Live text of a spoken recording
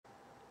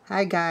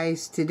Hi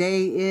guys,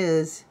 today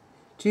is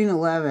June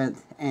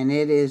 11th and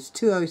it is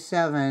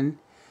 2:07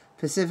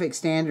 Pacific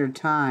Standard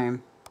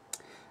Time.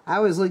 I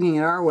was looking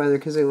at our weather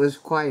because it was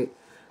quite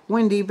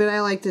windy, but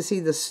I like to see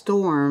the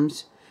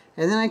storms.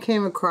 And then I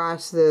came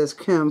across this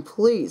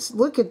complete,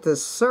 look at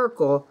this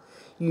circle.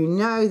 You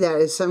know that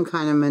is some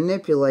kind of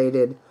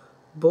manipulated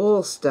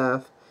bull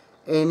stuff.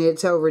 And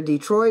it's over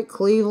Detroit,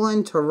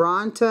 Cleveland,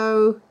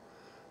 Toronto,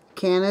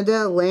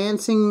 Canada,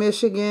 Lansing,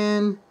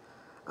 Michigan.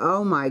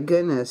 Oh my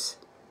goodness.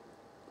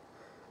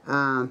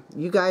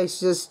 You guys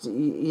just,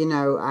 you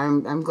know,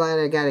 I'm glad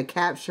I got a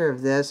capture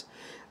of this.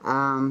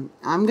 I'm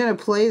going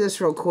to play this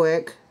real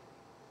quick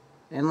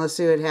and let's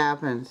see what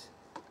happens.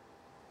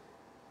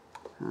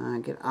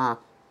 Get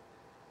up.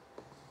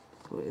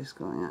 What is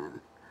going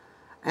on?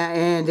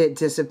 And it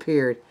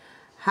disappeared.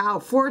 How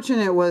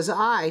fortunate was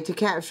I to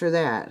capture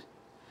that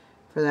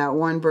for that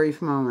one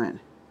brief moment.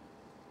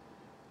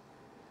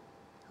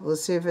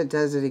 Let's see if it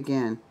does it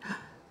again.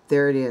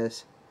 There it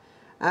is.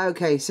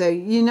 Okay, so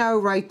you know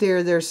right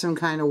there there's some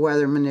kind of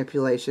weather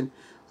manipulation.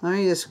 Let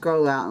me just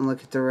scroll out and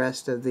look at the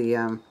rest of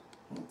the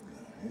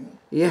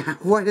yeah,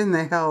 what in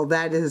the hell?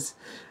 That is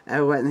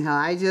what in the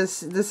hell?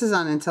 This is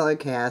on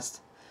intellicast.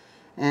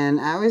 And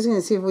I was going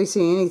to see if we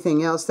see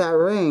anything else. That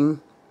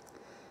ring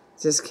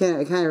just kind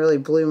of really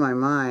blew my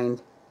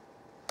mind.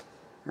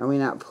 Are we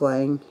not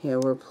playing? Yeah,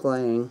 we're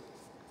playing.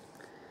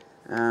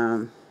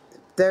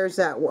 There's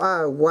that.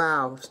 Oh,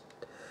 wow.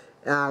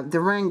 The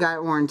ring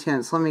got more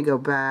intense. Let me go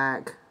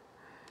back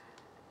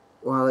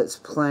while it's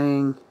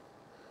playing.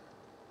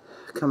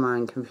 Come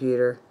on,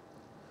 computer.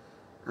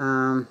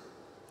 Look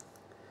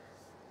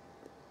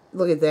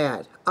at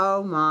that.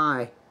 Oh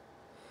my.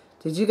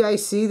 Did you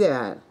guys see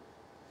that?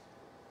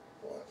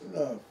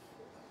 No.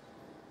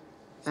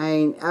 I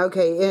mean,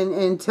 okay,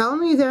 and tell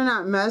me they're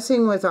not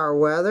messing with our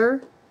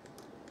weather?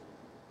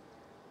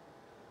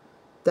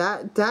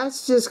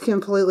 That's just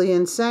completely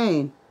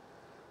insane.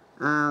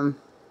 Okay,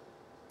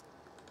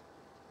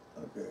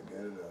 get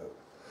it up.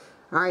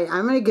 Alright,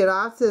 I'm going to get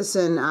off this,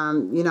 and,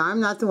 you know, I'm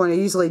not the one who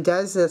usually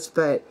does this,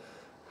 but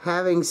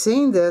having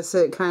seen this,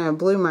 it kind of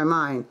blew my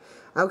mind.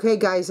 Okay,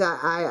 guys,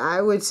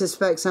 I would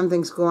suspect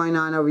something's going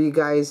on over you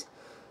guys.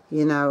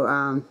 You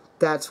know,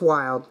 that's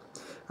wild.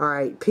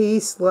 Alright,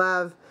 peace,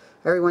 love.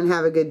 Everyone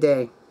have a good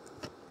day.